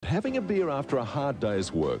having a beer after a hard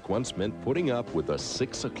day's work once meant putting up with a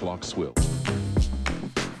 6 o'clock swill.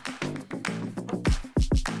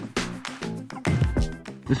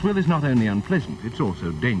 The swill is not only unpleasant, it's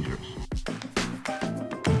also dangerous.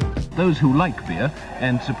 Those who like beer,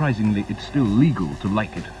 and surprisingly it's still legal to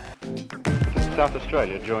like it. South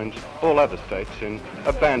Australia joins all other states in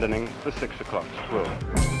abandoning the 6 o'clock swill.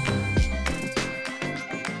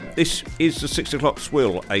 This is the 6 o'clock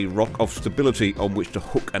swill, a rock of stability on which to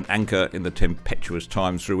hook an anchor in the tempestuous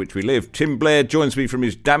times through which we live. Tim Blair joins me from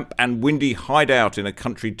his damp and windy hideout in a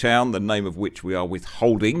country town, the name of which we are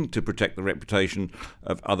withholding to protect the reputation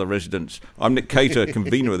of other residents. I'm Nick Cater,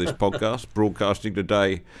 convener of this podcast, broadcasting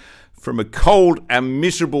today from a cold and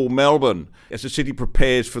miserable Melbourne as the city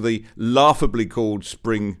prepares for the laughably called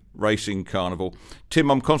Spring Racing Carnival. Tim,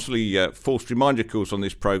 I'm constantly forced to remind you, of course, on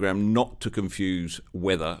this programme not to confuse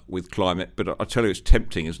weather with climate, but I tell you it's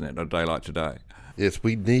tempting, isn't it, on a day like today? Yes,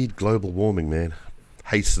 we need global warming, man.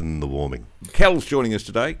 Hasten the warming. Kel's joining us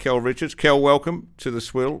today, Kel Richards. Kel, welcome to the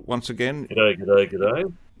Swill once again.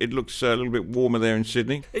 G'day. It looks a little bit warmer there in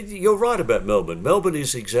Sydney. You're right about Melbourne. Melbourne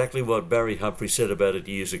is exactly what Barry Humphrey said about it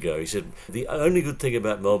years ago. He said, the only good thing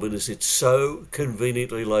about Melbourne is it's so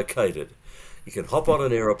conveniently located. You can hop on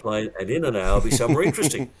an aeroplane and in an hour be somewhere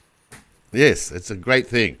interesting. Yes, it's a great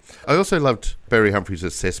thing. I also loved Barry Humphrey's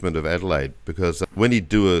assessment of Adelaide because when he'd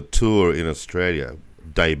do a tour in Australia,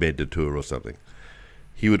 Day Bender tour or something,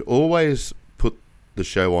 he would always put the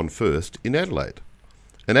show on first in Adelaide.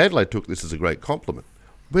 And Adelaide took this as a great compliment.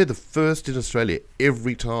 We're the first in Australia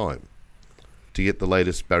every time to get the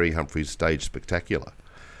latest Barry Humphries stage spectacular.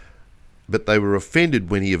 But they were offended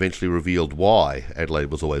when he eventually revealed why Adelaide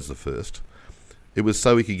was always the first. It was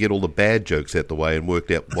so he could get all the bad jokes out the way and worked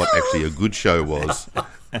out what actually a good show was.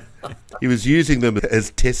 He was using them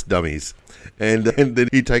as test dummies. And then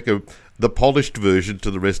he'd take the polished version to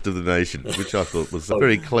the rest of the nation, which I thought was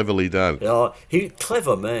very cleverly done.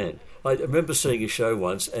 Clever man. I remember seeing a show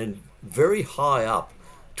once, and very high up,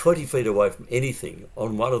 20 feet away from anything,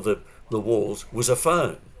 on one of the walls was a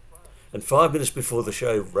phone. And 5 minutes before the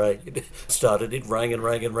show started, it rang and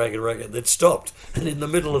then stopped. And in the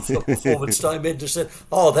middle of the performance, Dame Bender said,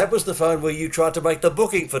 "Oh, that was the phone where you tried to make the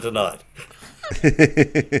booking for tonight."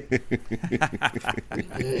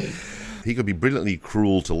 He could be brilliantly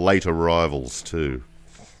cruel to late arrivals too.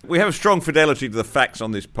 We have a strong fidelity to the facts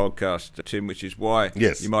on this podcast, Tim, which is why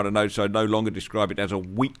yes. You might have noticed I no longer describe it as a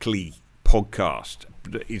weekly podcast.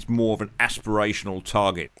 It's more of an aspirational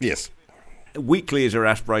target. Yes. Weekly is our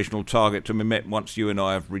aspirational target to be met once you and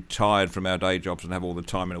I have retired from our day jobs and have all the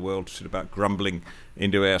time in the world to sit about grumbling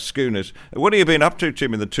into our schooners. What have you been up to,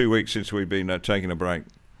 Tim, in the 2 weeks since we've been taking a break?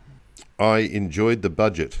 I enjoyed the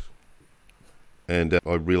budget, and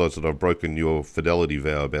I realised that I've broken your fidelity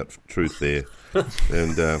vow about truth there.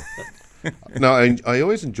 And no, I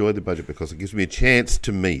always enjoy the budget because it gives me a chance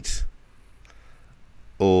to meet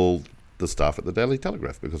all the staff at the Daily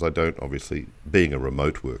Telegraph, because I don't, obviously, being a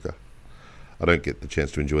remote worker, I don't get the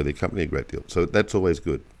chance to enjoy their company a great deal. So that's always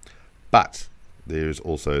good. But there's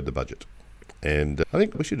also the budget. And I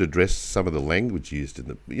think we should address some of the language used in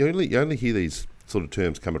the... You only hear these sort of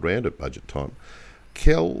terms come around at budget time.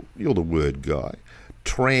 Kel, you're the word guy.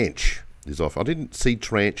 Tranche is off. I didn't see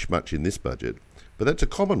tranche much in this budget, but that's a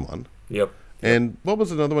common one. Yep. And what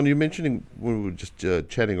was another one you were mentioning when we were just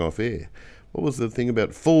chatting off air? What was the thing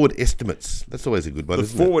about forward estimates? That's always a good one,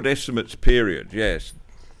 isn't it? The forward estimates period, yes.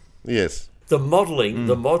 Yes. The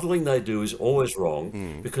modelling they do is always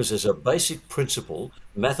wrong because as a basic principle,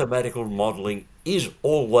 mathematical modelling is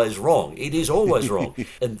always wrong. It is always wrong.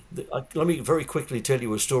 And let me very quickly tell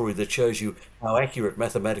you a story that shows you how accurate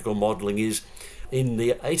mathematical modelling is. In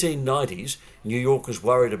the 1890s, New York was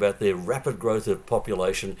worried about their rapid growth of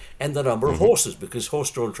population and the number of horses, because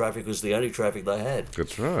horse-drawn traffic was the only traffic they had.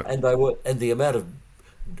 That's right. And the amount of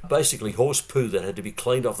basically horse poo that had to be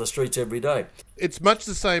cleaned off the streets every day. It's much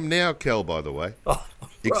the same now, Kel, by the way. Oh,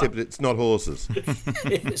 except it's not horses.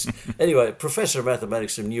 Yes. Anyway, a professor of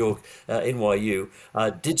mathematics from New York, NYU,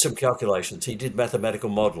 did some calculations. He did mathematical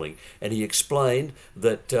modelling, and he explained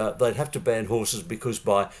that they'd have to ban horses because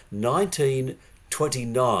by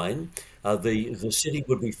 1929, the city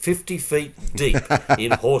would be 50 feet deep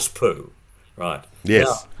in horse poo. Right.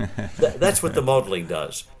 Yes. Now, that's what the modelling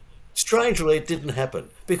does. Strangely, it didn't happen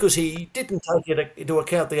because he didn't take into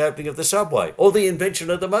account the opening of the subway or the invention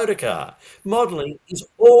of the motor car. Modelling is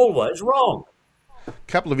always wrong. A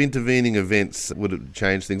couple of intervening events would have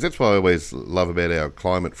changed things. That's what I always love about our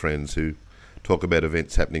climate friends who talk about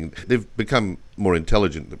events happening. They've become more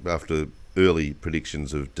intelligent after early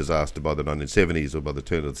predictions of disaster by the 1970s or by the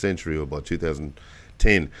turn of the century or by 2010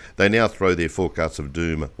 10. They now throw their forecasts of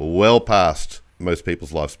doom well past most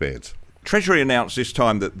people's lifespans. Treasury announced this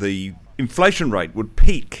time that the inflation rate would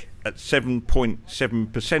peak at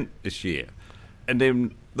 7.7% this year. And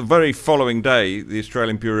then the very following day, the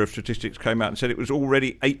Australian Bureau of Statistics came out and said it was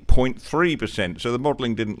already 8.3%. So the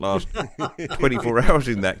modelling didn't last 24 hours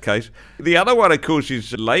in that case. The other one, of course,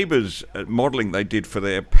 is Labor's modelling they did for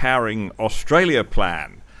their Powering Australia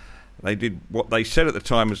plan. They did what they said at the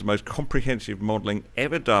time was the most comprehensive modelling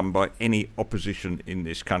ever done by any opposition in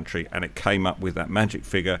this country, and it came up with that magic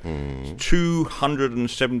figure.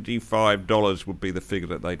 $275 would be the figure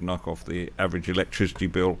that they'd knock off the average electricity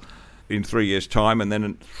bill in 3 years' time, and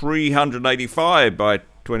then $385 by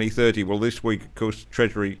 2030. Well, this week, of course,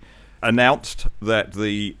 Treasury announced that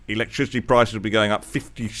the electricity prices will be going up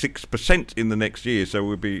 56% in the next year, so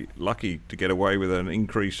we'll be lucky to get away with an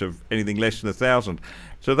increase of anything less than 1,000.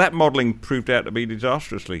 So that modelling proved out to be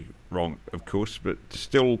disastrously wrong, of course, but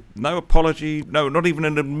still no apology, no, not even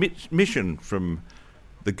an admission from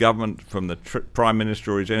the government, from the Prime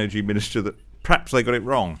Minister or his Energy Minister that perhaps they got it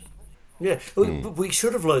wrong. Yeah, we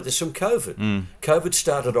should have learned this from COVID. COVID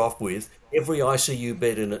started off with every ICU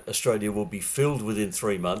bed in Australia will be filled within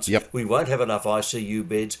 3 months. Yep. We won't have enough ICU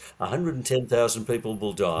beds. 110,000 people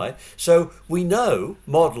will die. So we know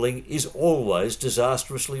modelling is always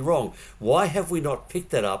disastrously wrong. Why have we not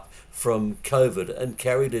picked that up from COVID and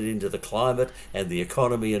carried it into the climate and the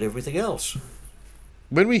economy and everything else?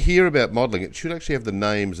 When we hear about modelling, it should actually have the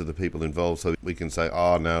names of the people involved so we can say,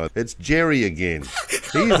 oh, no, it's Jerry again.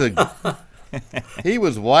 He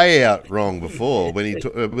was way out wrong before when he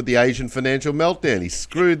with the Asian financial meltdown. He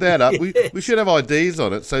screwed that up. We should have IDs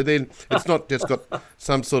on it, so then it's not just got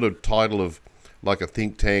some sort of title of like a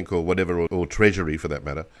think tank or whatever, or Treasury for that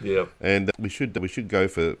matter. Yeah. And we should go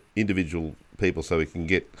for individual people so we can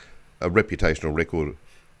get a reputational record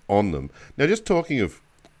on them. Now, just talking of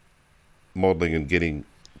modelling and getting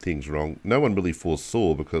things wrong, no one really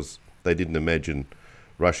foresaw, because they didn't imagine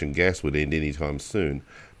Russian gas would end anytime soon.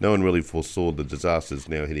 No one really foresaw the disasters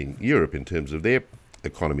now hitting Europe in terms of their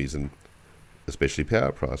economies and especially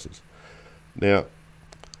power prices. Now,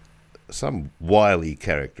 some wily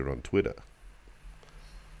character on Twitter,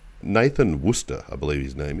 Nathan Worcester, I believe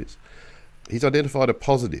his name is, he's identified a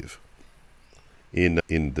positive in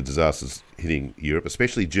the disasters hitting Europe,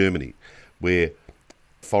 especially Germany, where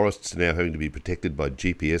forests are now having to be protected by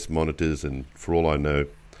GPS monitors and, for all I know,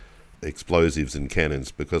 explosives and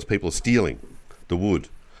cannons because people are stealing the wood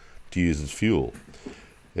to use as fuel.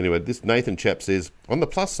 Anyway, this Nathan chap says, on the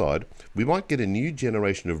plus side, we might get a new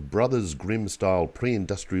generation of Brothers Grimm-style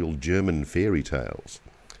pre-industrial German fairy tales.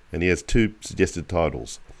 And he has 2 suggested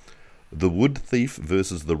titles. The Wood Thief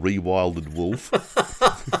versus the Rewilded Wolf.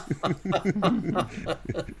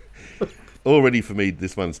 Already for me,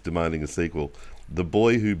 this one's demanding a sequel. The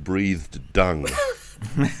Boy Who Breathed Dung.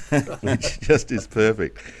 Which just is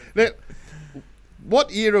perfect. Now,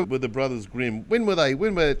 what era were the Brothers Grimm? When were they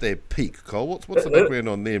at their peak, Cole? What's the background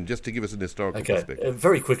on them, just to give us an historical perspective?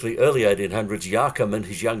 Very quickly, early 1800s, Joachim and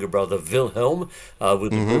his younger brother Wilhelm,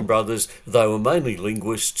 with the Grimm brothers, they were mainly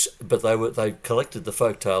linguists, but they collected the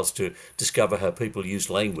folk tales to discover how people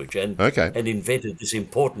used language and invented this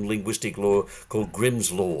important linguistic law called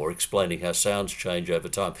Grimm's Law, explaining how sounds change over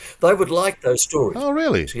time. They would like those stories. Oh,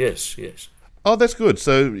 really? Yes. Oh, that's good.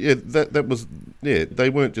 So, that was,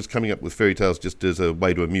 they weren't just coming up with fairy tales just as a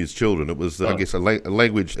way to amuse children. It was, I guess, a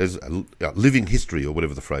language as a living history, or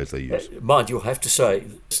whatever the phrase they use. Mind, you'll have to say,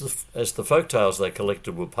 as the folk tales they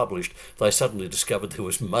collected were published, they suddenly discovered there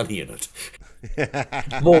was money in it.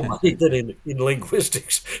 More money than in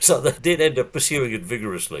linguistics. So they did end up pursuing it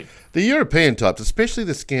vigorously. The European types, especially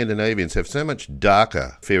the Scandinavians, have so much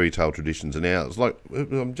darker fairy tale traditions than ours. Like,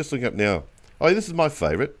 I'm just looking up now. Oh, this is my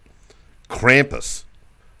favourite. Krampus.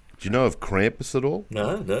 Do you know of Krampus at all?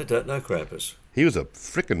 No, don't know Krampus. He was a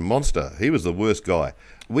frickin' monster. He was the worst guy.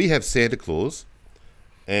 We have Santa Claus,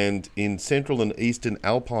 and in Central and Eastern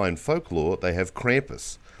Alpine folklore, they have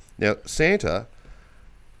Krampus. Now, Santa,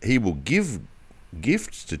 he will give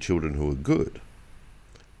gifts to children who are good,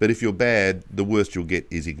 but if you're bad, the worst you'll get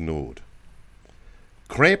is ignored.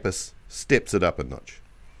 Krampus steps it up a notch.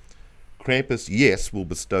 Krampus, yes, will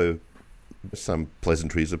bestow some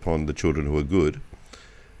pleasantries upon the children who are good,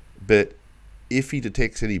 but if he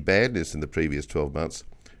detects any badness in the previous 12 months,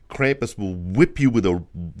 Krampus will whip you with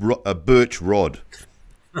a birch rod.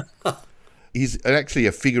 He's actually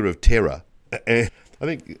a figure of terror. I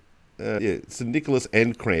think St. Nicholas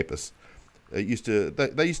and Krampus They used to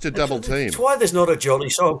double team. That's why there's not a jolly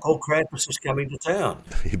song called Krampus is Coming to Town.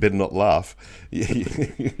 You better not laugh.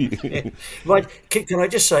 Right, can I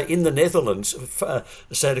just say, in the Netherlands,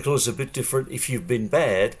 Santa Claus is a bit different. If you've been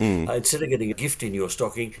bad, instead of getting a gift in your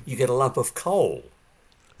stocking, you get a lump of coal.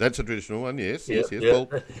 That's a traditional one, yes. Yeah, yes. yeah. Well,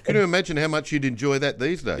 can you imagine how much you'd enjoy that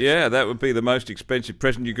these days? Yeah, that would be the most expensive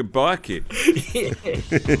present you could buy a kid.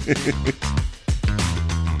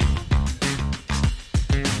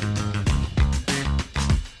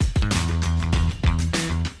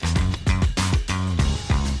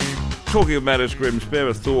 Talking of matters grim, spare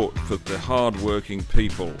a thought for the hard-working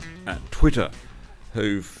people at Twitter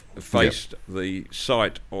who've faced the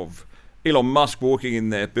sight of Elon Musk walking in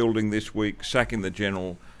their building this week, sacking the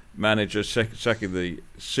general manager, sacking the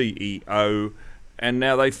CEO, and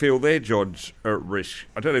now they feel their jobs are at risk.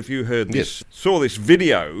 I don't know if you heard this, saw this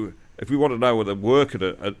video. If we want to know what the work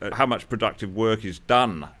how much productive work is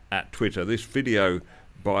done at Twitter, this video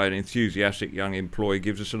by an enthusiastic young employee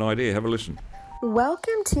gives us an idea. Have a listen.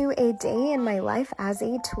 Welcome to a day in my life as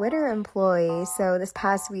a Twitter employee. So this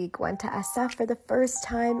past week, went to SF for the first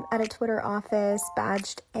time at a Twitter office,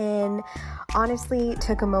 badged in. Honestly,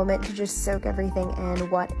 took a moment to just soak everything in.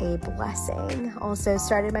 What a blessing. Also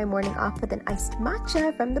started my morning off with an iced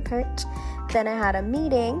matcha from the perch. Then I had a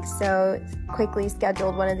meeting, so quickly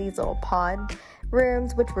scheduled one of these little pod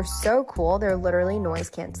rooms, which were so cool. They're literally noise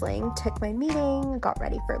canceling. Took my meeting, got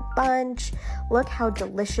ready for lunch. Look how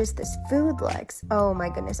delicious this food looks. Oh my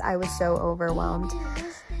goodness, I was so overwhelmed.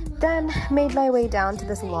 Then made my way down to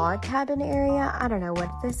this log cabin area. I don't know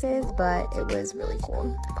what this is, but it was really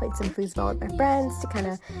cool. Played some foosball with my friends to kind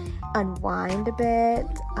of unwind a bit.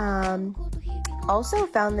 Also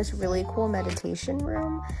found this really cool meditation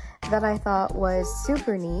room that I thought was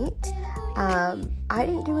super neat. I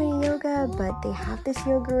didn't do any yoga, but they have this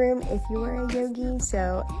yoga room if you are a yogi,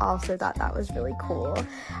 so also thought that was really cool.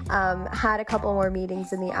 Had a couple more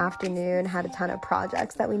meetings in the afternoon, had a ton of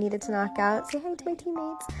projects that we needed to knock out. Say hi to my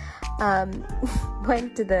teammates.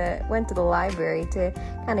 Went to the library to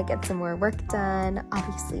kind of get some more work done.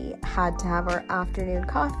 Obviously had to have our afternoon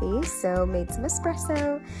coffee, so made some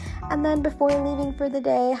espresso. And then before leaving for the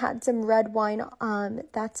day, had some red wine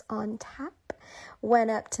that's on tap.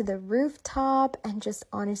 Went up to the rooftop and just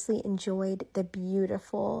honestly enjoyed the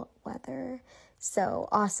beautiful weather. So,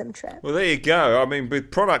 awesome trip. Well, there you go. I mean,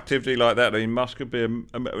 with productivity like that, I mean, Musk would be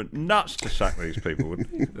nuts to sack these people,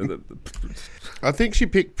 wouldn't he? I think she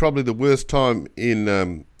picked probably the worst time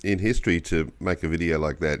in history to make a video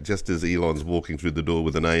like that, just as Elon's walking through the door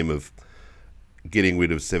with an aim of getting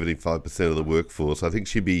rid of 75% of the workforce. I think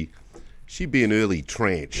she'd be an early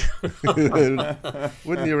tranche.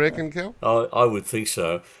 Wouldn't you reckon, Cal? I would think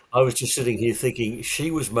so. I was just sitting here thinking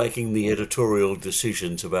she was making the editorial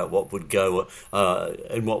decisions about what would go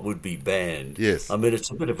and what would be banned. Yes. I mean, it's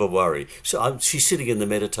a bit of a worry. So she's sitting in the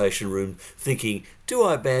meditation room thinking, do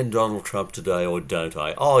I ban Donald Trump today or don't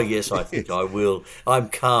I? Oh, yes, I think I will. I'm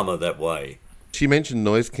calmer that way. She mentioned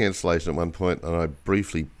noise cancellation at one point, and I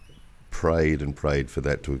briefly prayed for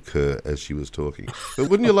that to occur as she was talking. But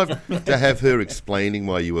wouldn't you love to have her explaining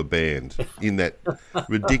why you were banned in that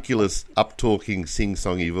ridiculous up-talking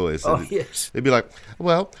sing-songy voice? Oh, yes. They'd be like,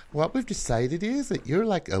 well, what we've decided is that you're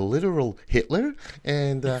like a literal Hitler,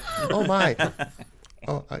 and oh my,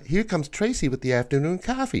 here comes Tracy with the afternoon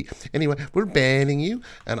coffee. Anyway, we're banning you,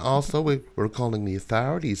 and also we're calling the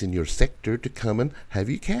authorities in your sector to come and have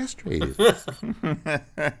you castrated.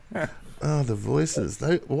 Oh, the voices.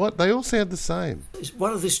 They all sound the same. It's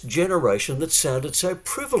one of this generation that sounded so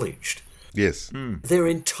privileged. Yes. They're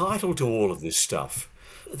entitled to all of this stuff.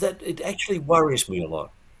 That it actually worries me a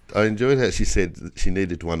lot. I enjoyed how she said that she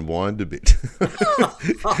needed to unwind a bit.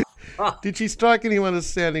 Did she strike anyone as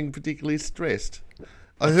sounding particularly stressed?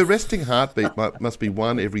 Her resting heartbeat must be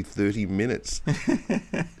 1 every 30 minutes.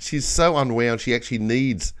 She's so unwound, she actually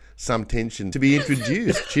needs some tension to be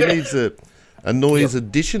introduced. She needs a noise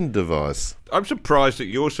addition device. I'm surprised that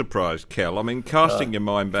you're surprised, Kel. I mean, casting your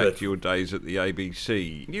mind back to your days at the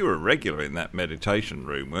ABC, you were a regular in that meditation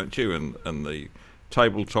room, weren't you? And the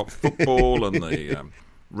tabletop football and the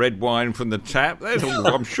red wine from the tap.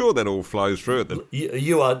 I'm sure that all flows through it.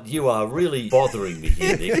 You are really bothering me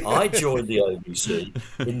here, Nick. I joined the ABC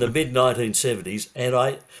in the mid-1970s, and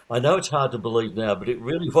I know it's hard to believe now, but it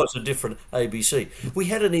really was a different ABC. We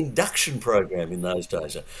had an induction program in those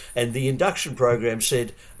days, and the induction program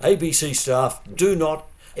said, ABC staff, do not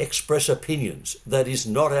express opinions. That is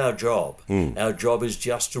not our job. Our job is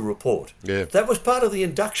just to report. Yeah. That was part of the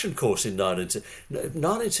induction course in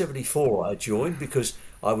 1974. I joined because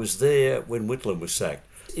I was there when Whitlam was sacked.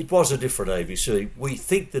 It was a different ABC. We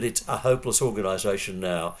think that it's a hopeless organisation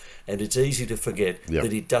now, and it's easy to forget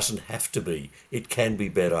that it doesn't have to be. It can be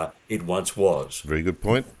better. It once was. Very good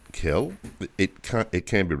point, Kel. It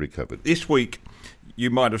can be recovered. This week, you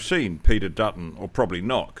might have seen Peter Dutton, or probably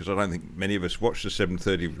not, because I don't think many of us watch the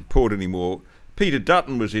 7:30 report anymore. Peter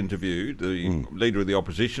Dutton was interviewed, the leader of the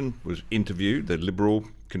opposition was interviewed, the Liberal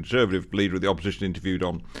Conservative leader of the opposition interviewed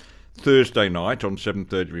on Thursday night on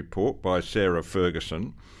 7:30 report by Sarah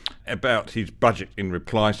Ferguson about his budget in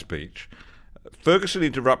reply speech. Ferguson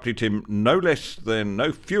interrupted him no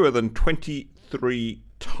fewer than 23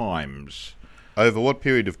 times. Over what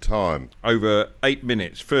period of time? Over 8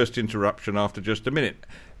 minutes. First interruption after just a minute.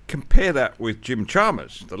 Compare that with Jim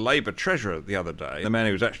Chalmers, the Labour Treasurer, the other day, the man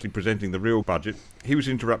who was actually presenting the real budget. He was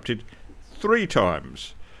interrupted 3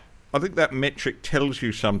 times. I think that metric tells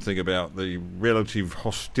you something about the relative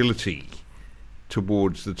hostility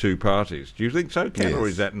towards the two parties. Do you think so, Ken, or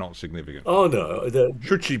is that not significant? Oh, no.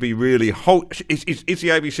 Should she be really... Is the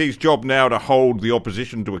ABC's job now to hold the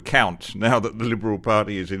opposition to account now that the Liberal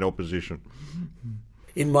Party is in opposition?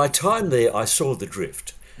 In my time there, I saw the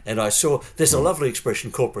drift. And I saw, there's a lovely expression,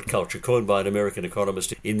 corporate culture, coined by an American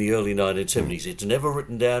economist in the early 1970s. It's never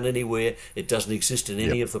written down anywhere. It doesn't exist in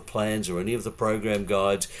any of the plans or any of the program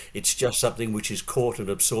guides. It's just something which is caught and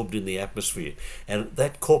absorbed in the atmosphere. And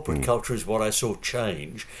that corporate culture is what I saw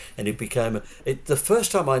change. And it became, the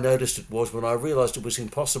first time I noticed it was when I realised it was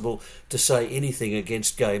impossible to say anything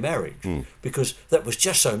against gay marriage. Because that was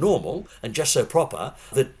just so normal and just so proper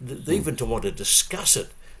that even to want to discuss it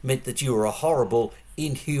meant that you were a horrible,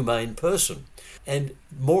 inhumane person. And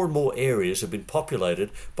more areas have been populated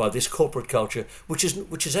by this corporate culture, which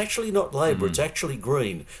is actually not Labor, it's actually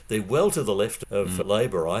Green. They're well to the left of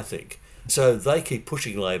Labor, I think. So they keep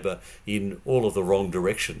pushing Labor in all of the wrong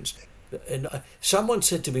directions. And someone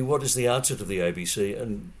said to me, what is the answer to the ABC?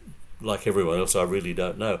 And like everyone else, I really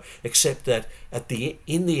don't know, except that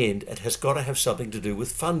in the end, it has got to have something to do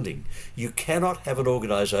with funding. You cannot have an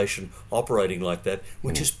organisation operating like that,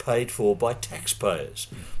 which is paid for by taxpayers.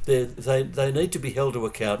 They need to be held to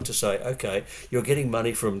account to say, okay, you're getting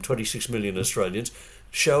money from 26 million Australians,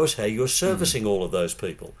 show us how you're servicing all of those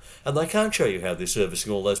people. And they can't show you how they're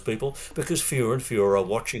servicing all those people because fewer and fewer are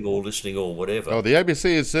watching or listening or whatever. Oh, the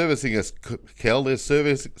ABC is servicing us, Kel. They're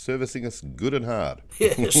servicing us good and hard.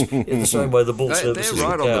 Yes, in the same way the bull services they're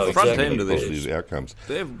right the on cow. the front Exactly. end of this. These outcomes.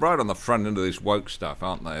 They're right on the front end of this woke stuff,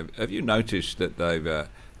 aren't they? Have you noticed that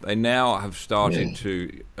they now have started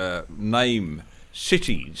to name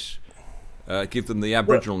cities, give them the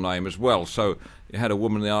Aboriginal name as well. So you had a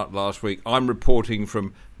woman out last week. I'm reporting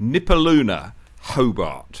from Nipaluna,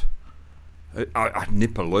 Hobart.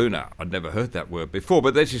 Nipaluna, I'd never heard that word before,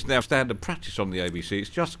 but this is now standard practice on the ABC. It's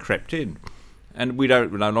just crept in. And we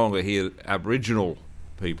don't no longer hear Aboriginal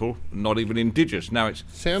people, not even Indigenous. Now it's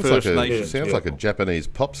First Nations. Sounds like a Japanese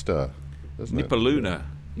pop star, doesn't it? Nipaluna,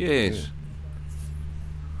 yes. Yeah.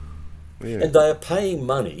 And they are paying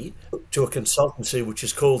money to a consultancy which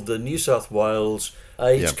is called the New South Wales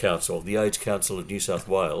AIDS Council, the AIDS Council of New South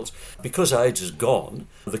Wales. Because AIDS is gone,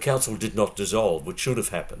 the council did not dissolve, which should have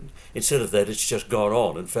happened. Instead of that, it's just gone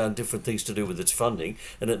on and found different things to do with its funding,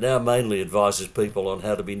 and it now mainly advises people on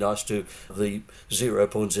how to be nice to the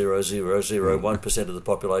 0.0001% of the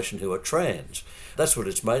population who are trans. That's what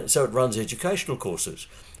it's made. So it runs educational courses.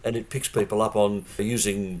 And it picks people up on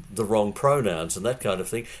using the wrong pronouns and that kind of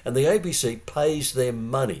thing. And the ABC pays them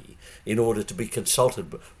money in order to be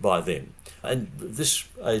consulted by them. And this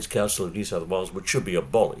AIDS Council of New South Wales, which should be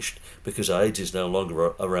abolished because AIDS is no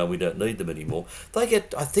longer around, we don't need them anymore, they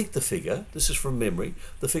get, I think the figure, this is from memory,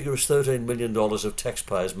 the figure is $13 million of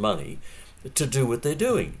taxpayers' money to do what they're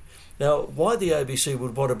doing. Now, why the ABC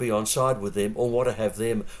would want to be on side with them or want to have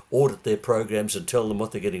them audit their programs and tell them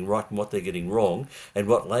what they're getting right and what they're getting wrong and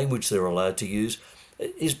what language they're allowed to use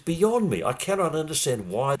is beyond me. I cannot understand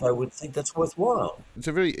why they would think that's worthwhile. It's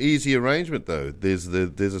a very easy arrangement, though. There's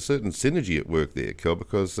a certain synergy at work there, Kel,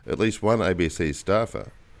 because at least one ABC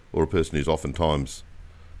staffer, or a person who's oftentimes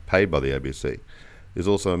paid by the ABC, is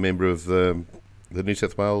also a member of the New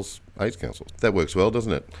South Wales AIDS Council. That works well,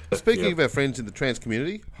 doesn't it? Speaking of our friends in the trans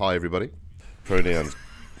community, hi everybody. Pronouns,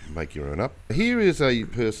 make your own up. Here is a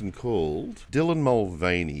person called Dylan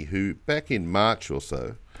Mulvaney, who back in March or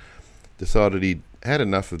so decided he'd had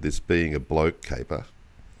enough of this being a bloke caper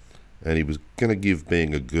and he was going to give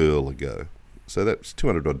being a girl a go. So that's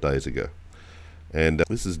 200 odd days ago. And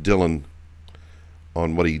this is Dylan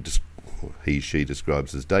on what she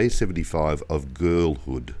describes as day 75 of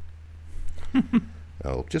girlhood.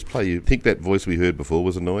 I'll just play you. Think that voice we heard before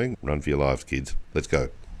was annoying? Run for your lives, kids. Let's go.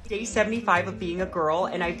 day 75 of being a girl,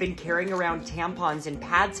 and I've been carrying around tampons and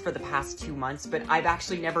pads for the past 2 months, but I've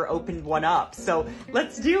actually never opened one up. So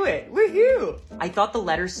let's do it. Woohoo! I thought the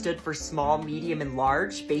letters stood for small, medium, and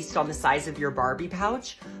large based on the size of your Barbie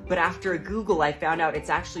pouch, but after a Google, I found out it's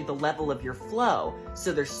actually the level of your flow.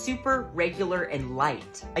 So they're super, regular, and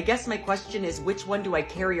light. I guess my question is, which one do I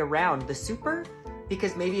carry around? The super?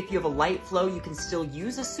 Because maybe if you have a light flow, you can still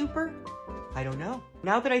use a super? I don't know.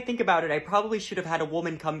 Now that I think about it, I probably should have had a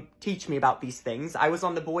woman come teach me about these things. I was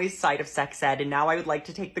on the boys' side of sex ed, and now I would like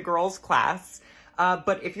to take the girls' class.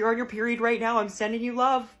 But if you're on your period right now, I'm sending you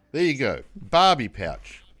love. There you go. Barbie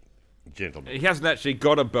pouch, gentlemen. He hasn't actually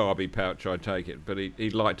got a Barbie pouch, I take it, but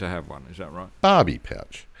he'd like to have one. Is that right? Barbie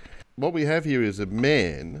pouch. What we have here is a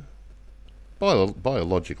man,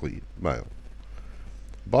 biologically male.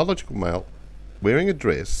 Biological male, wearing a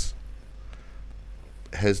dress,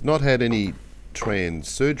 has not had any trans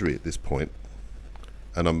surgery at this point,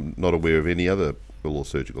 and I'm not aware of any other or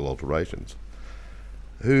surgical alterations,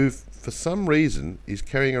 who, for some reason, is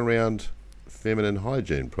carrying around feminine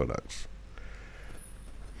hygiene products.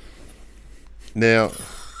 Now,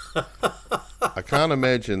 I can't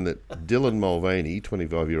imagine that Dylan Mulvaney,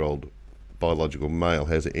 25-year-old biological male,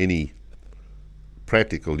 has any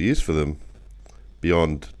practical use for them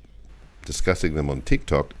beyond discussing them on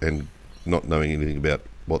TikTok and not knowing anything about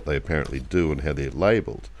what they apparently do and how they're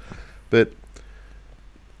labelled. But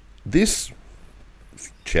this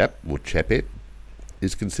chap, or chapette,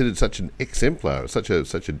 is considered such an exemplar, such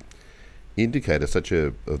an indicator,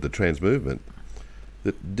 of the trans movement,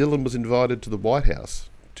 that Dylan was invited to the White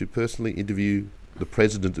House to personally interview the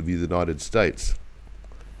President of the United States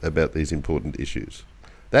about these important issues.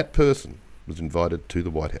 That person was invited to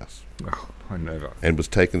the White House. Oh, I never. And was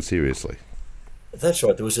taken seriously. That's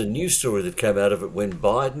right. There was a news story that came out of it when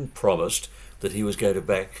Biden promised that he was going to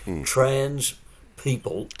back trans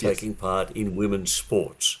people taking part in women's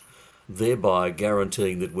sports, thereby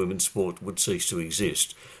guaranteeing that women's sport would cease to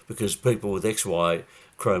exist because people with XY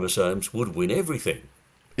chromosomes would win everything.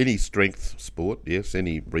 Any strength sport, yes,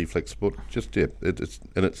 any reflex sport,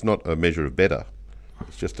 it's not a measure of better.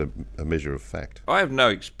 It's just a measure of fact. I have no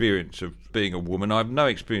experience of being a woman. I have no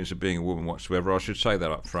experience of being a woman whatsoever. I should say that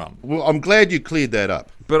up front. Well, I'm glad you cleared that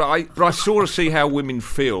up. But I sort of see how women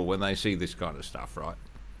feel when they see this kind of stuff, right?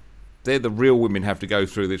 They're the real women have to go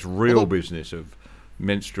through this real business of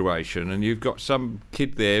menstruation, and you've got some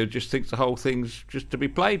kid there who just thinks the whole thing's just to be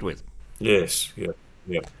played with. Yes, yeah.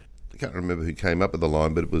 I can't remember who came up with the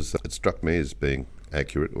line, but it struck me as being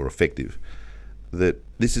accurate or effective, that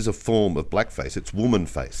this is a form of blackface. It's woman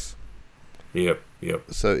face. Yep.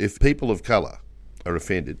 So if people of colour are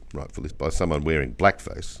offended, rightfully, by someone wearing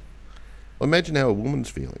blackface, imagine how a woman's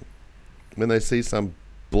feeling when they see some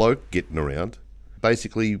bloke getting around,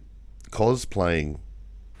 basically cosplaying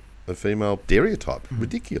a female stereotype.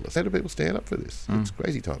 Ridiculous. How do people stand up for this? It's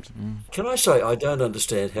crazy times. Can I say I don't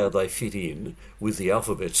understand how they fit in with the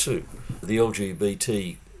alphabet soup, the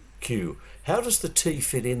LGBTQ. How does the T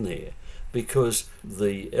fit in there? Because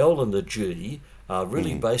the L and the G are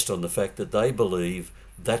really based on the fact that they believe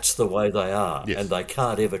that's the way they are, and they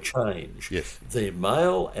can't ever change. Yes. They're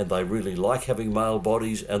male and they really like having male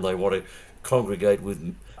bodies and they want to congregate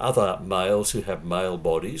with other males who have male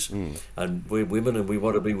bodies, and we're women and we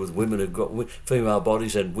want to be with women who've got female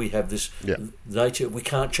bodies, and we have this nature we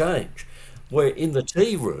can't change. Where in the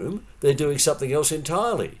tea room, they're doing something else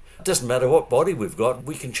entirely. It doesn't matter what body we've got,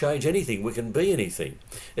 we can change anything, we can be anything.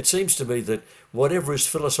 It seems to me that whatever is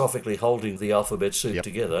philosophically holding the alphabet soup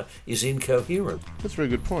together is incoherent. That's a very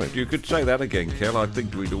good point. You could say that again, Kel. I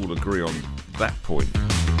think we'd all agree on that point.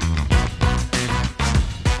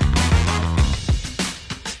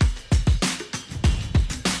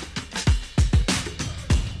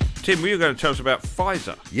 Tim, were you going to tell us about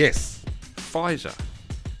Pfizer? Yes. Pfizer.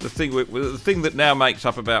 The thing that now makes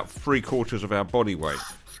up about 3/4 of our body weight.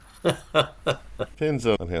 Depends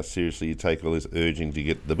on how seriously you take all this urging to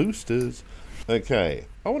get the boosters. Okay.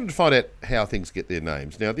 I wanted to find out how things get their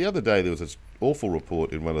names. Now, the other day there was this awful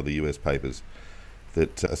report in one of the US papers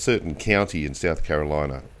that a certain county in South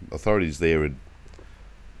Carolina, authorities there had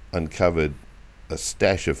uncovered a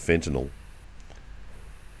stash of fentanyl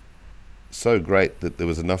so great that there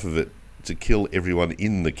was enough of it to kill everyone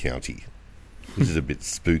in the county. This is a bit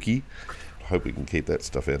spooky. I hope we can keep that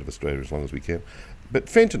stuff out of Australia as long as we can. But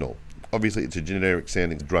fentanyl, obviously it's a generic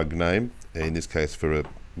sounding drug name, in this case for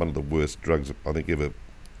one of the worst drugs I think ever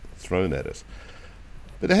thrown at us.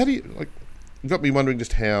 But how do you, it got me wondering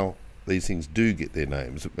just how these things do get their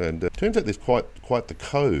names. And it turns out there's quite the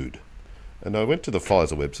code. And I went to the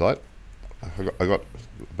Pfizer website, I got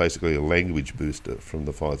basically a language booster from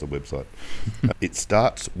the Pfizer website. It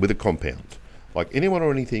starts with a compound. Like anyone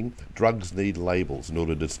or anything, drugs need labels in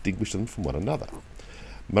order to distinguish them from one another.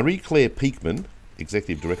 Marie-Claire Peakman,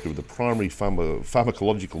 Executive Director of the Primary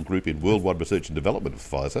Pharmacological Group in Worldwide Research and Development of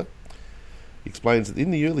Pfizer, explains that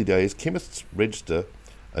in the early days, chemists register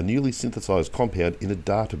a newly synthesised compound in a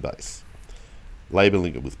database,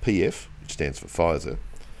 labelling it with PF, which stands for Pfizer,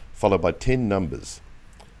 followed by 10 numbers.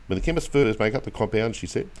 When the chemists first make up the compound, she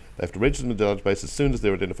said, they have to register them in the database as soon as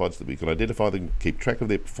they're identified so that we can identify them and keep track of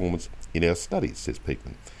their performance in our studies, says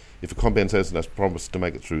Peakman. If a compound has enough promise to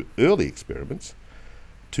make it through early experiments,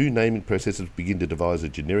 2 naming processes begin to devise a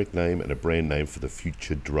generic name and a brand name for the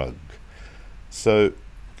future drug. So it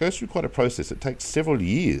goes through quite a process. It takes several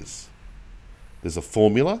years. There's a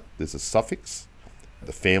formula, there's a suffix,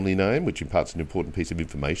 the family name, which imparts an important piece of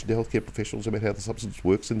information to healthcare professionals about how the substance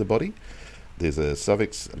works in the body. There's a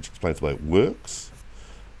suffix which explains the way it works.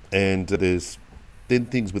 And there's then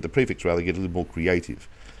things with the prefix rather get a little more creative.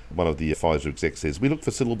 One of the Pfizer execs says, we look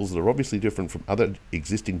for syllables that are obviously different from other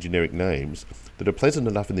existing generic names that are pleasant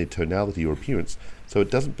enough in their tonality or appearance so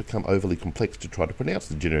it doesn't become overly complex to try to pronounce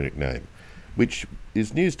the generic name, which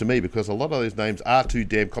is news to me because a lot of those names are too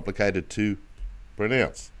damn complicated to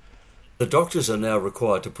pronounce. The doctors are now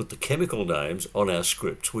required to put the chemical names on our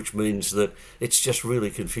scripts, which means that it's just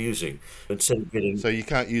really confusing. Instead of getting... So you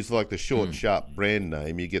can't use like the short, sharp brand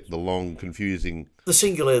name, you get the long, confusing... The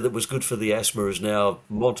singular that was good for the asthma is now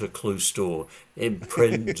Monteclust or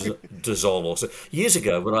Emprendazole or so. Years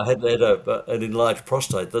ago, when I had an enlarged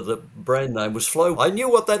prostate, the brand name was Flow. I knew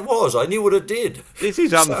what that was. I knew what it did. This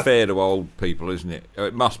is unfair to old people, isn't it?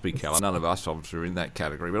 It must be, Cal. None of us obviously are in that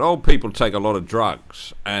category. But old people take a lot of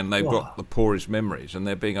drugs and they've got the poorest memories and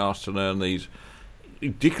they're being asked to learn these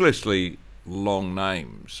ridiculously long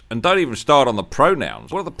names and don't even start on the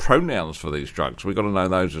pronouns. What are the pronouns for these drugs? We've got to know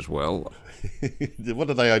those as well. What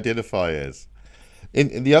do they identify as?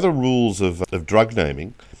 In the other rules of drug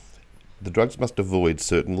naming, the drugs must avoid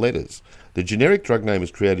certain letters. The generic drug name is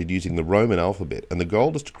created using the Roman alphabet, and the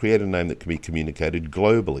goal is to create a name that can be communicated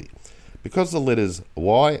globally. Because the letters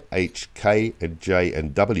Y, H, K, and J,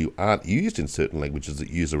 and W aren't used in certain languages that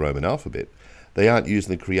use the Roman alphabet, they aren't used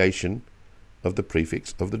in the creation of the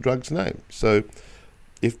prefix of the drug's name. So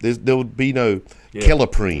if there would be no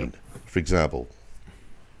Kelloprene, for example.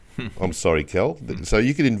 I'm sorry, Kel. So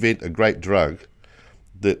you could invent a great drug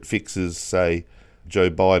that fixes, say,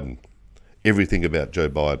 Joe Biden. Everything about Joe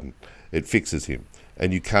Biden. It fixes him.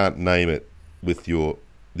 And you can't name it with the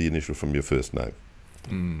initial from your first name.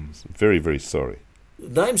 Very, very sorry.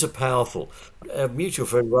 Names are powerful. Our mutual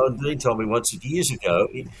friend Rowan Dean told me once years ago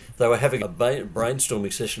they were having a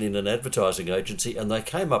brainstorming session in an advertising agency and they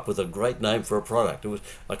came up with a great name for a product.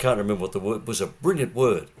 I can't remember what the word was, a brilliant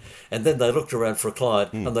word. And then they looked around for a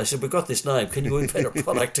client and they said, we've got this name. Can you invent a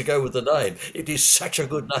product to go with the name? It is such a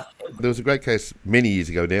good name. There was a great case many years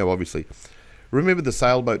ago now, obviously. Remember the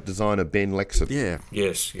sailboat designer Ben Lexon? Yeah.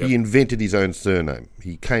 Yes. Yep. He invented his own surname.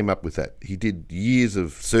 He came up with that. He did years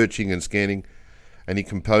of searching and scanning and he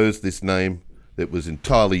composed this name that was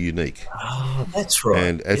entirely unique. Oh, that's right.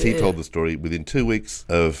 And as he told the story, within 2 weeks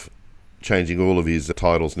of changing all of his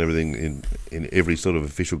titles and everything in every sort of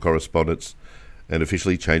official correspondence and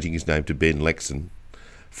officially changing his name to Ben Lexon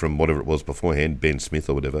from whatever it was beforehand, Ben Smith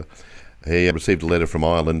or whatever, he received a letter from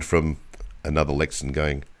Ireland from another Lexon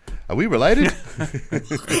going, are we related?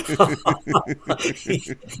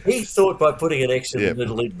 he thought by putting an X in the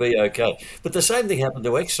middle it'd be okay. But the same thing happened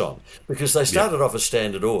to Exxon because they started off as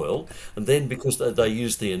Standard Oil and then because they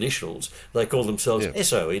used the initials, they called themselves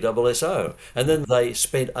SOESSO. And then they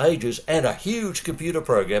spent ages and a huge computer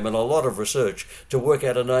program and a lot of research to work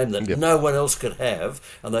out a name that no one else could have.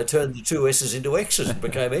 And they turned the 2 S's into X's and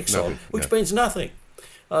became Exxon, which means nothing.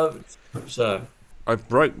 So I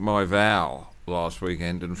broke my vow last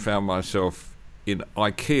weekend and found myself in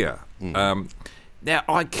IKEA. Now,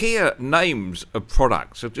 IKEA names of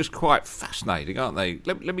products are just quite fascinating, aren't they?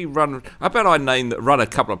 Let me run. I bet I run a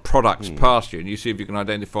couple of products past you, and you see if you can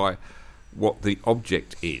identify what the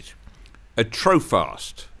object is. A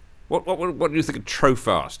Trofast. What do you think a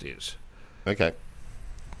Trofast is? Okay.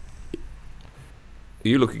 Are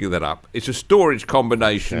you looking that up? It's a storage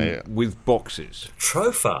combination with boxes.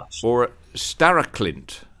 Trofast. Or a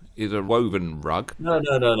Staraclint is a woven rug. No.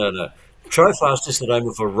 Trofast is the name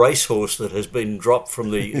of a racehorse that has been dropped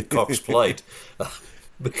from the Cox Plate.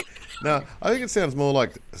 No, I think it sounds more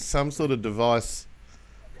like some sort of device.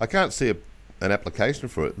 I can't see an application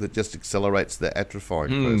for it that just accelerates the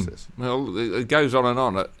atrophying process. Well, it goes on and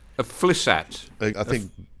on. A Flissat. I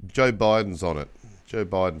think Joe Biden's on it. Joe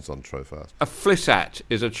Biden's on Trofast. A Flissat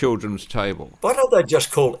is a children's table. Why don't they just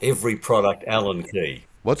call every product Allen Key?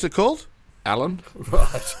 What's it called?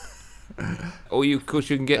 Right. Or of course,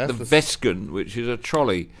 you can get the Vesken, which is a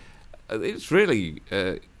trolley. It's really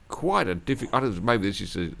quite a difficult... I don't know, maybe this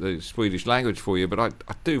is the Swedish language for you, but I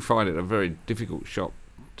do find it a very difficult shop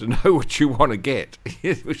to know what you want to get.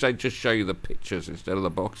 Wish they'd just show you the pictures instead of the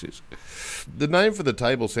boxes. The name for the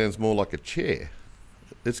table sounds more like a chair.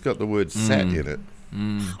 It's got the word sat in it.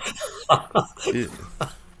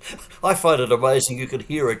 I find it amazing you could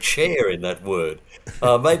hear a chair in that word.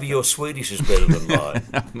 Maybe your Swedish is better than mine.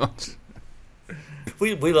 I'm not...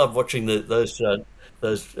 We love watching those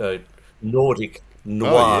Nordic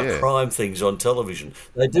noir crime things on television.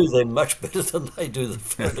 They do them much better than they do the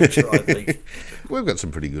furniture, I think. We've got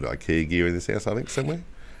some pretty good IKEA gear in this house, I think, somewhere.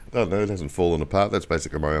 I don't know, it hasn't fallen apart. That's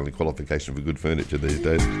basically my only qualification for good furniture these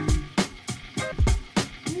days.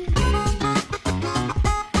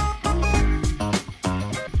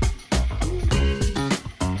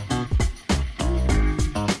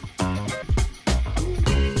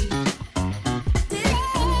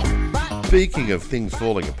 Speaking of things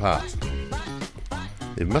falling apart,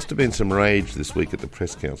 there must have been some rage this week at the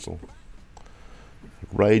Press Council.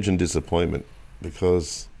 Rage and disappointment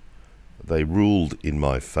because they ruled in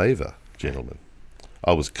my favour, gentlemen.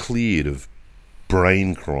 I was cleared of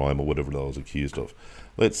brain crime or whatever I was accused of.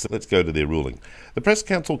 Let's go to their ruling. The Press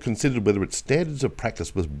Council considered whether its standards of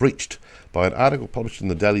practice was breached by an article published in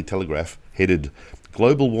the Daily Telegraph headed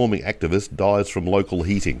 "Global Warming Activist Dies from Local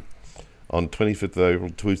Heating" on 25th of April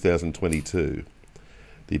 2022.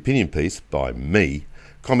 The opinion piece, by me,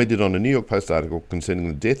 commented on a New York Post article concerning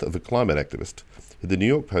the death of a climate activist who the New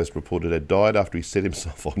York Post reported had died after he set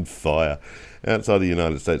himself on fire outside the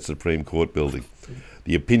United States Supreme Court building.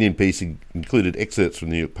 The opinion piece included excerpts from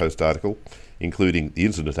the New York Post article, including the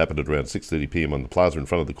incident happened at around 6:30 p.m. on the plaza in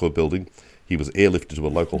front of the court building. He was airlifted to a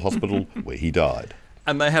local hospital where he died.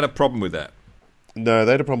 And they had a problem with that? No,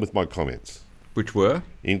 they had a problem with my comments. Which were?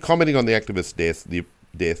 In commenting on the activist's death,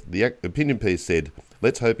 the opinion piece said,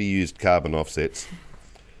 "Let's hope he used carbon offsets."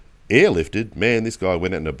 Airlifted, man, this guy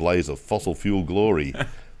went out in a blaze of fossil fuel glory.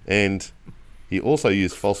 And he also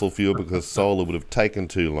used fossil fuel because solar would have taken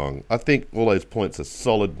too long. I think all those points are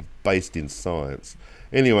solid, based in science.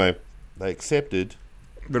 Anyway, they accepted.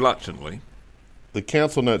 Reluctantly. The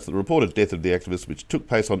council notes that the reported death of the activist, which took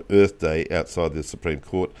place on Earth Day outside the Supreme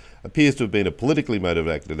Court, appears to have been a politically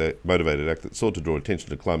motivated act that sought to draw attention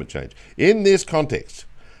to climate change. In this context,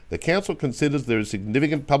 the council considers there is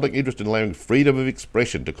significant public interest in allowing freedom of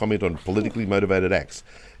expression to comment on politically motivated acts,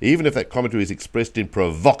 even if that commentary is expressed in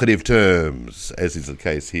provocative terms, as is the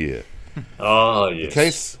case here. Oh,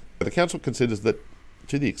 yes. The council considers that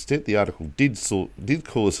to the extent the article did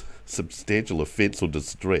cause substantial offence or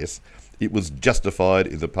distress, it was justified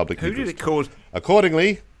in the public interest. Who did it cause?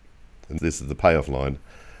 Accordingly, and this is the payoff line,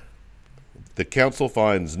 the council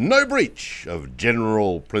finds no breach of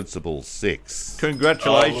General Principle 6.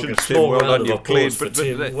 Congratulations, Tim. Well done. You've cleared.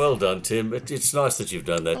 Tim. Well done, Tim. It's nice that you've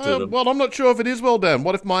done that to them. Well, I'm not sure if it is well done.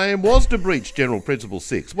 What if my aim was to breach General Principle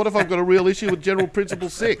 6? What if I've got a real issue with General Principle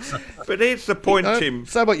 6? But here's the point, Tim.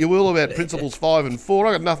 Say what you will about Principles 5 and 4.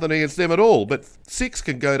 I've got nothing against them at all. But 6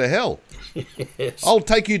 can go to hell. Yes. I'll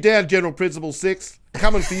take you down, General Principle 6.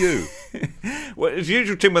 Coming for you. Well, as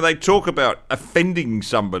usual, Tim, when they talk about offending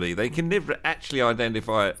somebody, they can never actually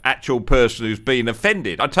identify an actual person who's been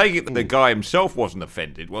offended. I take it that the guy himself wasn't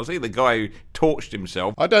offended, was he? The guy who torched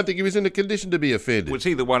himself. I don't think he was in a condition to be offended. Was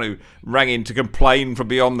he the one who rang in to complain from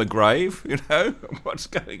beyond the grave? You know? What's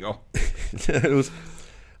going on?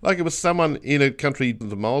 It was someone in a country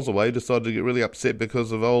miles away decided to get really upset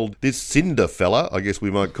because of this Cinder fella, I guess we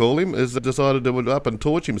might call him, has decided to go up and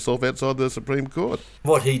torch himself outside the Supreme Court.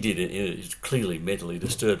 What he did is clearly mentally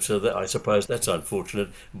disturbed, so I suppose that's unfortunate,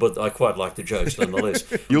 but I quite like the jokes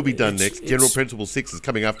nonetheless. You'll be done next. General Principle 6 is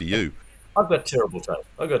coming after you. I've got terrible taste.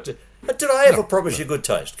 Did I ever promise you good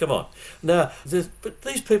taste? Come on. Now, but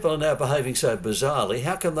these people are now behaving so bizarrely.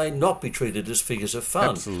 How can they not be treated as figures of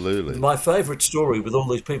fun? Absolutely. My favourite story with all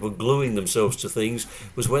these people gluing themselves to things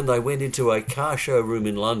was when they went into a car showroom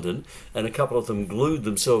in London and a couple of them glued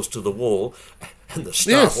themselves to the wall and the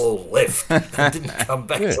staff all left and didn't come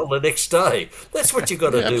back till the next day. That's what you've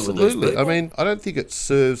got to do with these people. I mean, I don't think it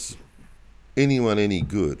serves anyone any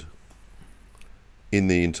good in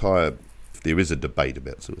the entire... There is a debate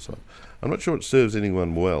about suicide. I'm not sure it serves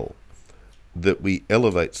anyone well that we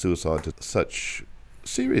elevate suicide to such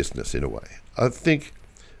seriousness in a way. I think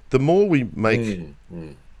the more we make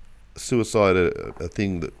suicide a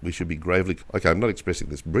thing that we should be gravely... Okay, I'm not expressing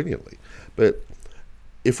this brilliantly, but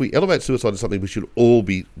if we elevate suicide to something we should all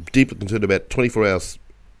be deeply concerned about 24 hours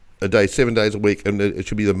a day, 7 days a week, and it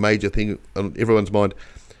should be the major thing on everyone's mind,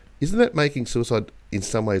 isn't that making suicide in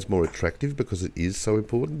some ways more attractive because it is so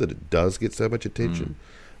important, that it does get so much attention,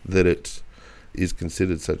 that it is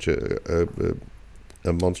considered such a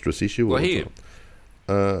monstrous issue? Well,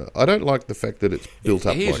 I don't like the fact that it's built up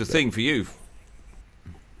like that. Here's the thing for you.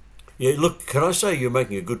 Yeah, look, can I say you're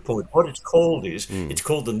making a good point? What it's called is, it's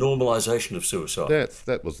called the normalisation of suicide.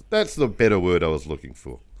 That's the better word I was looking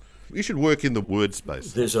for. You should work in the word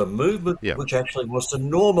space. There's a movement which actually wants to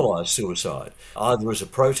normalise suicide, either as a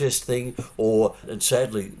protest thing or, and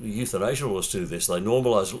sadly, euthanasia laws do this, they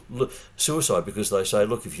normalise suicide because they say,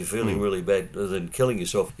 look, if you're feeling really bad, then killing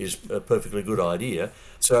yourself is a perfectly good idea.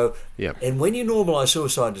 So, and when you normalise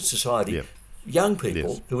suicide in society, young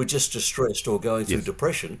people who are just distressed or going through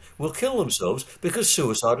depression will kill themselves because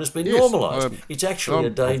suicide has been normalised. It's actually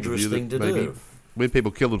a dangerous thing to do. When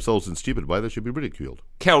people kill themselves in a stupid way, they should be ridiculed.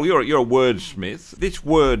 Kel, you're a wordsmith. This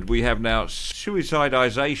word we have now,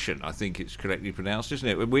 suicidisation, I think it's correctly pronounced, isn't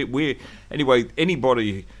it? Anyway,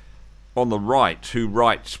 anybody on the right who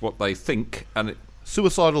writes what they think, and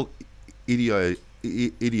suicidal ideation.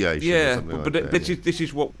 Yeah, or something but like that, this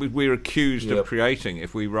is what we're accused of creating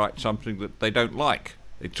if we write something that they don't like.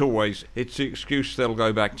 It's the excuse they'll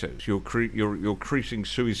go back to. You're increasing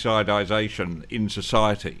suicidisation in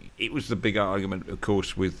society. It was the big argument, of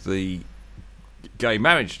course, with the gay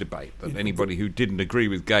marriage debate, that anybody who didn't agree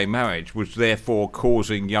with gay marriage was therefore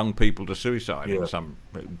causing young people to suicide in some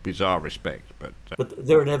bizarre respect. But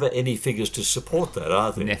there are never any figures to support that,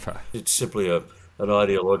 are there? Never. It's simply an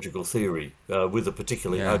ideological theory with a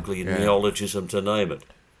particularly ugly neologism to name it.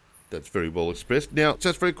 That's very well expressed. Now,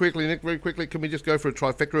 just very quickly, Nick, can we just go for a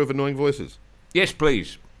trifecta of annoying voices? Yes,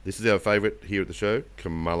 please. This is our favourite here at the show,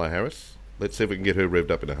 Kamala Harris. Let's see if we can get her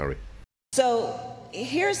revved up in a hurry. So,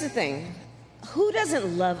 here's the thing. Who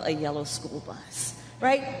doesn't love a yellow school bus,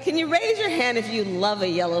 right? Can you raise your hand if you love a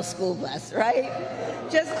yellow school bus, right?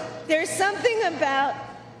 Just, there's something about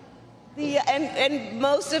and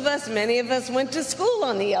most of us, many of us went to school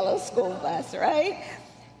on the yellow school bus, right?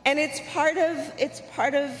 And it's part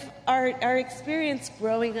of our experience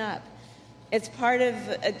growing up. It's part of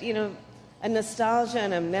a nostalgia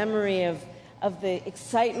and a memory of the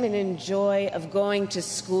excitement and joy of going to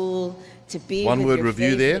school, to be one with word your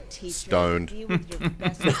review there, teacher, stoned. to be with your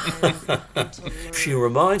best friends, She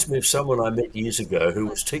reminds me of someone I met years ago who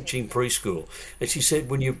was teaching preschool, and she said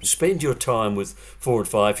when you spend your time with 4 and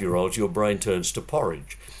 5-year-olds, your brain turns to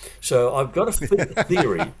porridge. So I've got a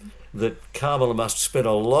theory that Kamala must spend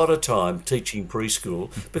a lot of time teaching preschool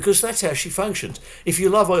because that's how she functions. If you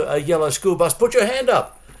love a yellow school bus, put your hand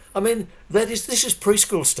up. I mean, this is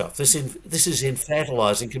preschool stuff. This is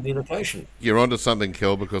infantilizing communication. You're onto something,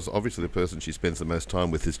 Kel, because obviously the person she spends the most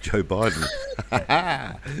time with is Joe Biden.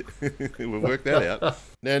 We'll work that out.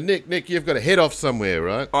 Now, Nick, you've got to head off somewhere,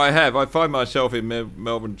 right? I have. I find myself in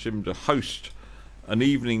Melbourne, Jim, to host an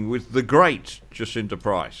evening with the great Jacinta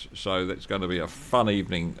Price. So that's going to be a fun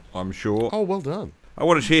evening, I'm sure. Oh, well done. I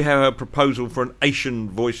want to hear how her proposal for an Asian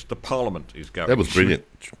voice to Parliament is going. That was brilliant.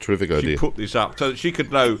 Terrific idea. She put this up so that she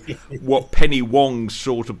could know what Penny Wong's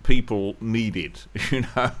sort of people needed. You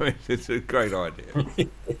know, it's a great idea.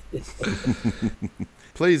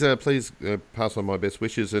 Please pass on my best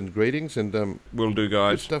wishes and greetings. And will do,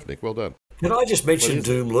 guys. Good stuff, Nick. Well done. Can I just mention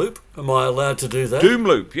Doom Loop? Am I allowed to do that? Doom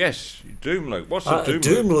Loop, yes. Doom Loop. What's a Doom Loop?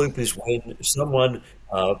 Doom Loop is when someone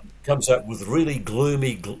comes up with really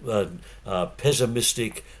gloomy,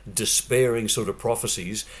 pessimistic, despairing sort of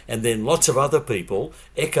prophecies, and then lots of other people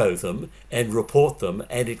echo them and report them,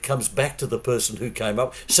 and it comes back to the person who came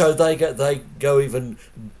up. So they go even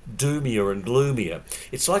doomier and gloomier.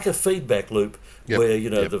 It's like a feedback loop. Yep. Where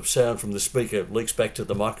the sound from the speaker leaks back to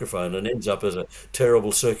the microphone and ends up as a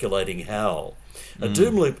terrible circulating howl. A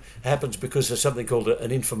doom loop happens because there's something called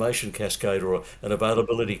an information cascade or an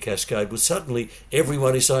availability cascade, where suddenly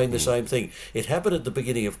everyone is saying the same thing. It happened at the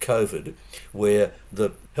beginning of COVID, where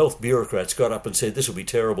the health bureaucrats got up and said, this will be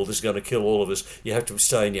terrible, this is going to kill all of us, you have to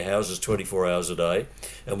stay in your houses 24 hours a day,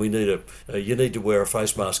 and we need you need to wear a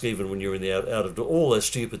face mask even when you're in the out of door, all those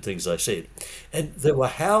stupid things they said. And there were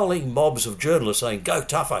howling mobs of journalists saying, go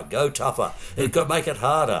tougher, make it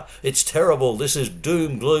harder, it's terrible, this is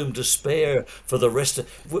doom, gloom, despair for the rest of...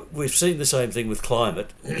 We've seen the same thing with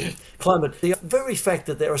climate. The very fact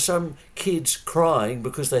that there are some kids crying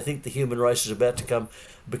because they think the human race is about to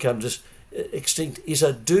become just extinct is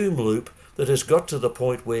a doom loop that has got to the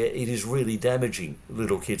point where it is really damaging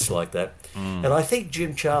little kids like that. And I think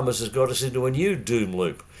Jim Chalmers has got us into a new doom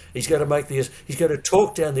loop. He's going to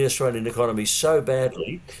talk down the Australian economy so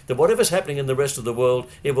badly that whatever's happening in the rest of the world,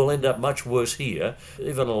 it will end up much worse here,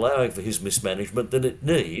 even allowing for his mismanagement than it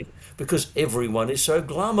need, because everyone is so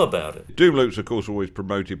glum about it. Doom loops, of course, always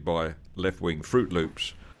promoted by left-wing Fruit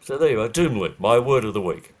Loops. So there you go, doom loop, my word of the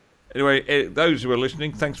week. Anyway, those who are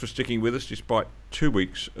listening, thanks for sticking with us despite 2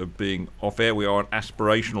 weeks of being off air. We are an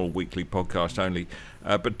aspirational weekly podcast only,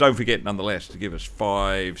 but don't forget nonetheless to give us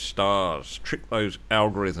 5 stars. Trick those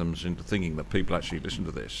algorithms into thinking that people actually listen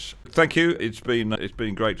to this. Thank you. It's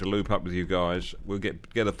been great to loop up with you guys. We'll get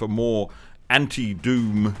together for more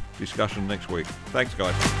anti-doom discussion next week. Thanks,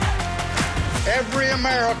 guys. Every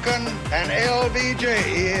American and LBJ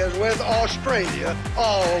is with Australia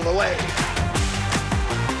all the way.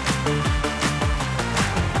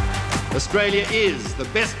 Australia is the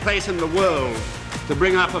best place in the world to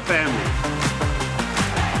bring up a family.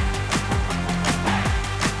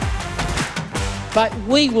 But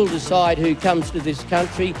we will decide who comes to this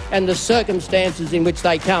country and the circumstances in which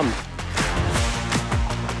they come.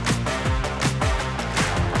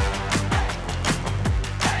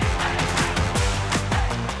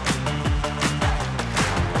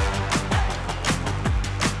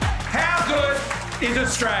 How good is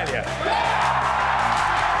Australia?